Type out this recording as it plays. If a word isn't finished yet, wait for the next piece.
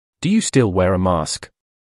Do you still wear a mask?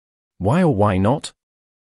 Why or why not?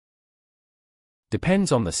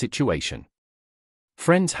 Depends on the situation.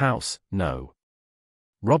 Friend's house, no.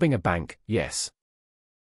 Robbing a bank, yes.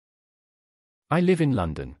 I live in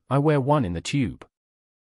London, I wear one in the tube.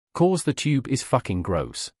 Cause the tube is fucking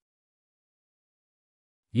gross.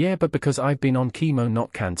 Yeah, but because I've been on chemo,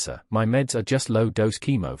 not cancer, my meds are just low-dose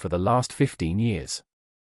chemo for the last 15 years.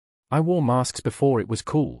 I wore masks before it was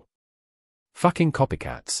cool. Fucking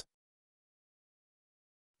copycats.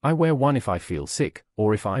 I wear one if I feel sick,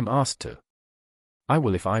 or if I'm asked to. I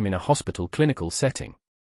will if I'm in a hospital clinical setting.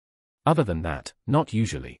 Other than that, not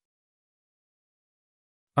usually.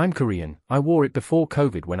 I'm Korean, I wore it before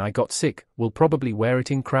COVID when I got sick, will probably wear it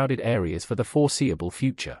in crowded areas for the foreseeable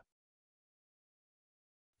future.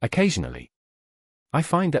 Occasionally. I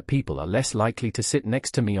find that people are less likely to sit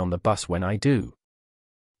next to me on the bus when I do.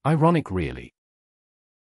 Ironic really.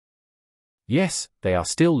 Yes, they are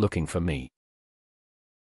still looking for me.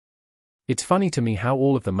 It's funny to me how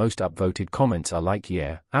all of the most upvoted comments are like,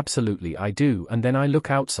 yeah, absolutely I do, and then I look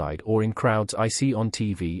outside or in crowds I see on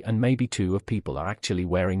TV and maybe two of people are actually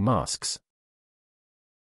wearing masks.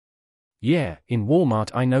 Yeah, in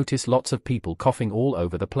Walmart I notice lots of people coughing all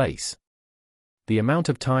over the place. The amount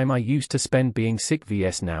of time I used to spend being sick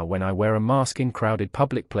vs now when I wear a mask in crowded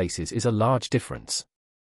public places is a large difference.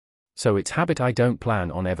 So it's habit I don't plan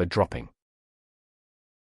on ever dropping.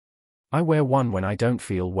 I wear one when I don't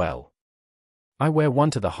feel well. I wear one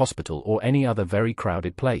to the hospital or any other very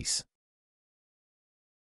crowded place.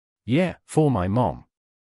 Yeah, for my mom.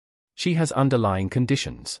 She has underlying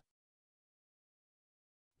conditions.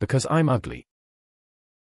 Because I'm ugly.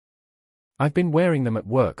 I've been wearing them at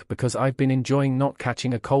work because I've been enjoying not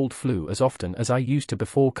catching a cold flu as often as I used to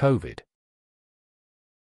before COVID.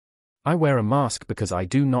 I wear a mask because I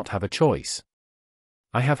do not have a choice.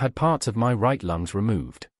 I have had parts of my right lungs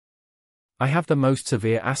removed. I have the most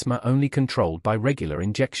severe asthma only controlled by regular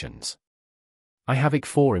injections. I have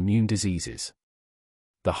IgG4 immune diseases.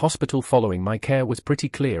 The hospital following my care was pretty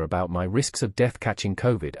clear about my risks of death catching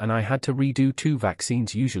COVID, and I had to redo 2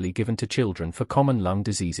 vaccines usually given to children for common lung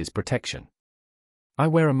diseases protection. I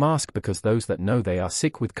wear a mask because those that know they are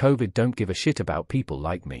sick with COVID don't give a shit about people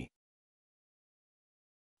like me.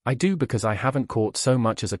 I do because I haven't caught so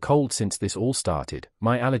much as a cold since this all started,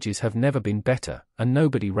 my allergies have never been better, and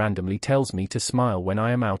nobody randomly tells me to smile when I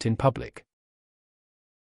am out in public.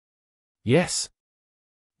 Yes.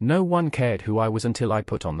 No one cared who I was until I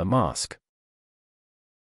put on the mask.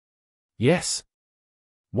 Yes.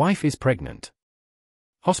 Wife is pregnant.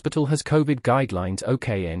 Hospital has COVID guidelines.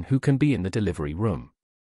 OKN who can be in the delivery room.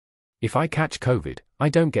 If I catch COVID, I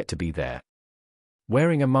don't get to be there.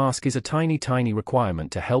 Wearing a mask is a tiny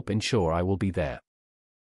requirement to help ensure I will be there.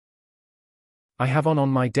 I have on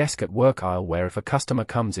my desk at work. I'll wear if a customer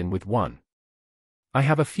comes in with one. I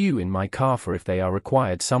have a few in my car for if they are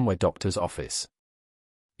required somewhere, doctor's office.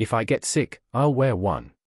 If I get sick, I'll wear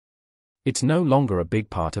one. It's no longer a big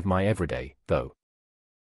part of my everyday, though.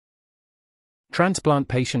 Transplant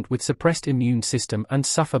patient with suppressed immune system and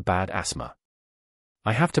suffer bad asthma.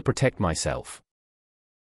 I have to protect myself.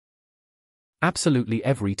 Absolutely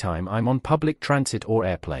every time I'm on public transit or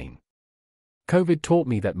airplane. COVID taught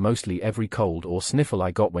me that mostly every cold or sniffle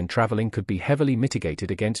I got when traveling could be heavily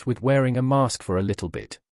mitigated against with wearing a mask for a little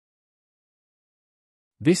bit.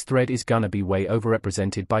 This thread is gonna be way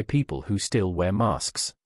overrepresented by people who still wear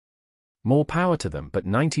masks. More power to them, but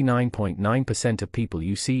 99.9% of people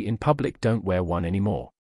you see in public don't wear one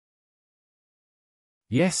anymore.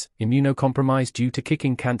 Yes, immunocompromised due to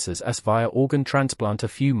kicking cancer's ass via organ transplant a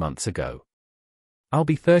few months ago. I'll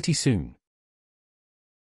be 30 soon.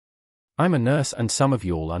 I'm a nurse and some of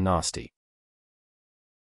y'all are nasty.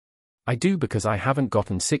 I do because I haven't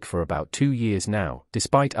gotten sick for about 2 years now,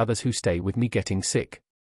 despite others who stay with me getting sick.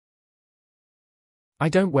 I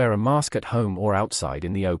don't wear a mask at home or outside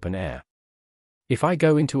in the open air. If I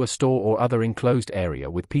go into a store or other enclosed area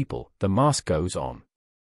with people, the mask goes on.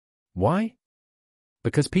 Why?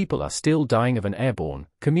 Because people are still dying of an airborne,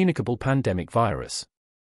 communicable pandemic virus.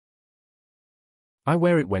 I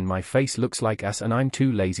wear it when my face looks like ass and I'm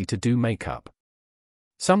too lazy to do makeup.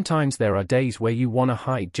 Sometimes there are days where you wanna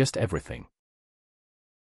hide just everything.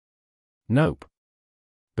 Nope.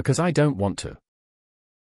 Because I don't want to.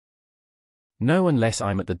 No, unless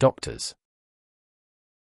I'm at the doctor's.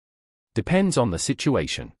 Depends on the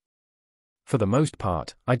situation. For the most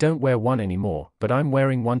part, I don't wear one anymore, but I'm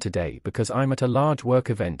wearing one today because I'm at a large work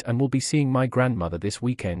event and will be seeing my grandmother this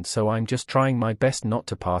weekend, so I'm just trying my best not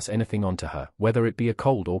to pass anything on to her, whether it be a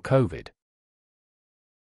cold or COVID.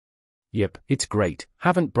 Yep, it's great,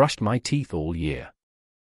 haven't brushed my teeth all year.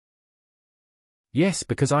 Yes,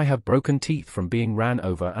 because I have broken teeth from being ran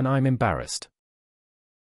over and I'm embarrassed.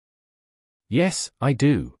 Yes, I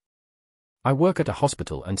do. I work at a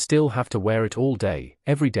hospital and still have to wear it all day,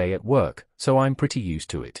 every day at work, so I'm pretty used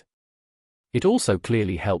to it. It also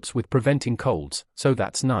clearly helps with preventing colds, so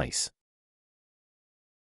that's nice.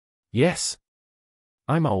 Yes.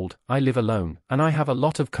 I'm old, I live alone, and I have a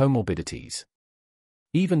lot of comorbidities.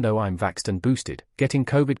 Even though I'm vaxxed and boosted, getting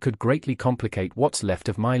COVID could greatly complicate what's left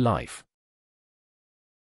of my life.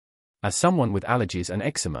 As someone with allergies and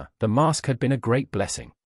eczema, the mask had been a great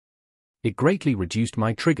blessing. It greatly reduced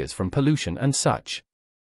my triggers from pollution and such.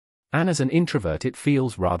 And as an introvert, it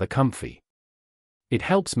feels rather comfy. It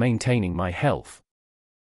helps maintaining my health.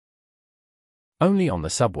 Only on the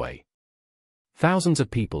subway. Thousands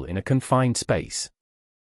of people in a confined space.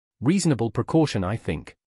 Reasonable precaution, I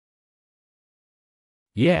think.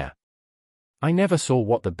 Yeah. I never saw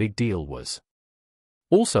what the big deal was.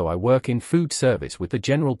 Also, I work in food service with the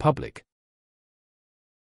general public.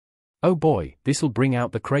 Oh boy, this'll bring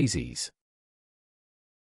out the crazies.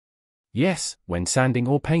 Yes, when sanding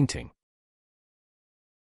or painting.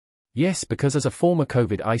 Yes, because as a former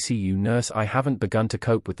COVID ICU nurse, I haven't begun to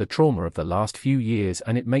cope with the trauma of the last few years,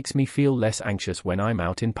 and it makes me feel less anxious when I'm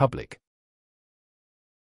out in public.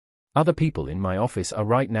 Other people in my office are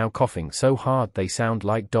right now coughing so hard they sound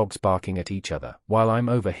like dogs barking at each other, while I'm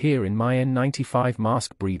over here in my N95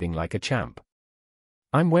 mask breathing like a champ.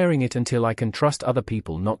 I'm wearing it until I can trust other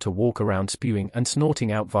people not to walk around spewing and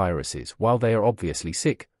snorting out viruses while they are obviously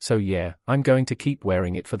sick, so yeah, I'm going to keep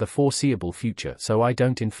wearing it for the foreseeable future so I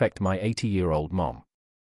don't infect my 80-year-old mom.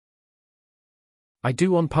 I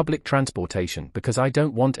do on public transportation because I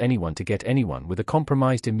don't want anyone to get anyone with a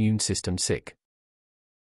compromised immune system sick.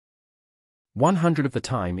 100% of the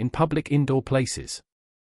time in public indoor places.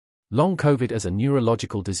 Long COVID as a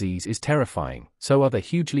neurological disease is terrifying, so are the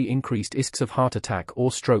hugely increased risks of heart attack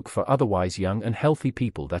or stroke for otherwise young and healthy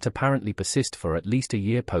people that apparently persist for at least a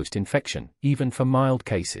year post-infection, even for mild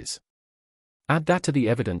cases. Add that to the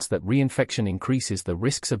evidence that reinfection increases the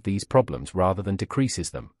risks of these problems rather than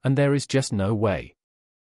decreases them, and there is just no way.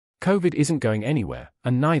 COVID isn't going anywhere,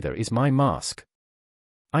 and neither is my mask.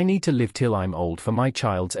 I need to live till I'm old for my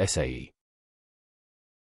child's SAE.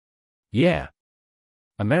 Yeah.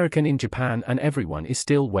 American in Japan and everyone is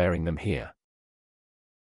still wearing them here.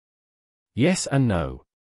 Yes and no.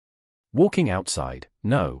 Walking outside,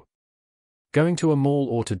 no. Going to a mall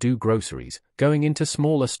or to do groceries, going into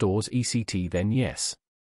smaller stores etc. then yes.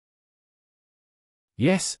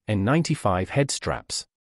 Yes, N95 head straps.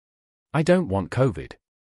 I don't want COVID.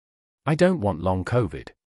 I don't want long COVID.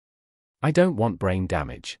 I don't want brain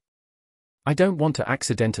damage. I don't want to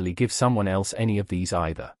accidentally give someone else any of these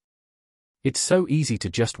either. It's so easy to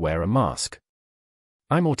just wear a mask.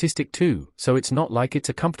 I'm autistic too, so it's not like it's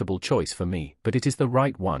a comfortable choice for me, but it is the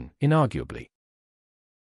right one, inarguably.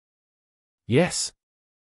 Yes.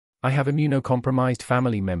 I have immunocompromised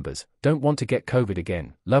family members, don't want to get COVID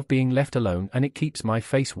again, love being left alone, and it keeps my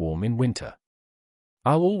face warm in winter.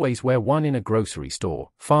 I'll always wear one in a grocery store,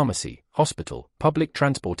 pharmacy, hospital, public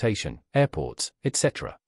transportation, airports,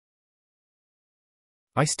 etc.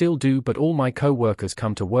 I still do, but all my co-workers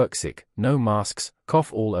come to work sick, no masks,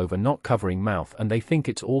 cough all over, not covering mouth, and they think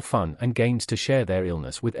it's all fun and games to share their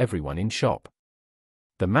illness with everyone in shop.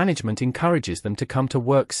 The management encourages them to come to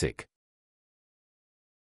work sick.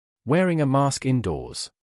 Wearing a mask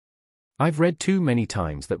indoors. I've read too many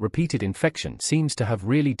times that repeated infection seems to have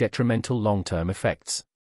really detrimental long-term effects.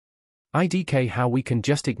 IDK how we can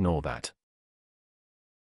just ignore that.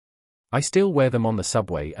 I still wear them on the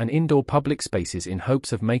subway and indoor public spaces in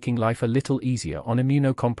hopes of making life a little easier on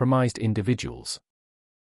immunocompromised individuals.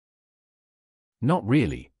 Not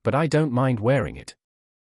really, but I don't mind wearing it.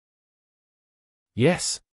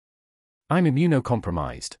 Yes. I'm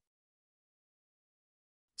immunocompromised.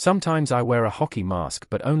 Sometimes I wear a hockey mask,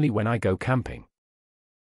 but only when I go camping.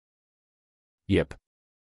 Yep.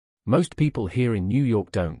 Most people here in New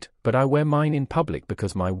York don't, but I wear mine in public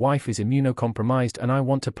because my wife is immunocompromised and I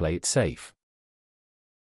want to play it safe.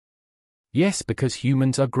 Yes, because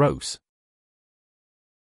humans are gross.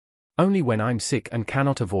 Only when I'm sick and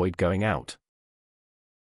cannot avoid going out.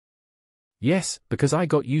 Yes, because I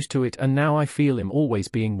got used to it and now I feel I'm always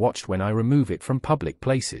being watched when I remove it from public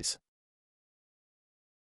places.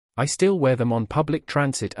 I still wear them on public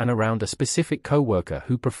transit and around a specific coworker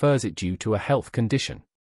who prefers it due to a health condition.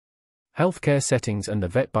 Healthcare settings and the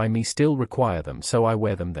vet by me still require them, so I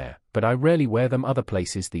wear them there, but I rarely wear them other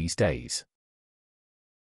places these days.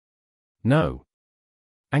 No.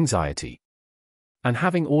 Anxiety. And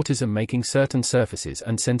having autism making certain surfaces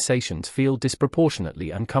and sensations feel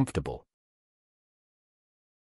disproportionately uncomfortable.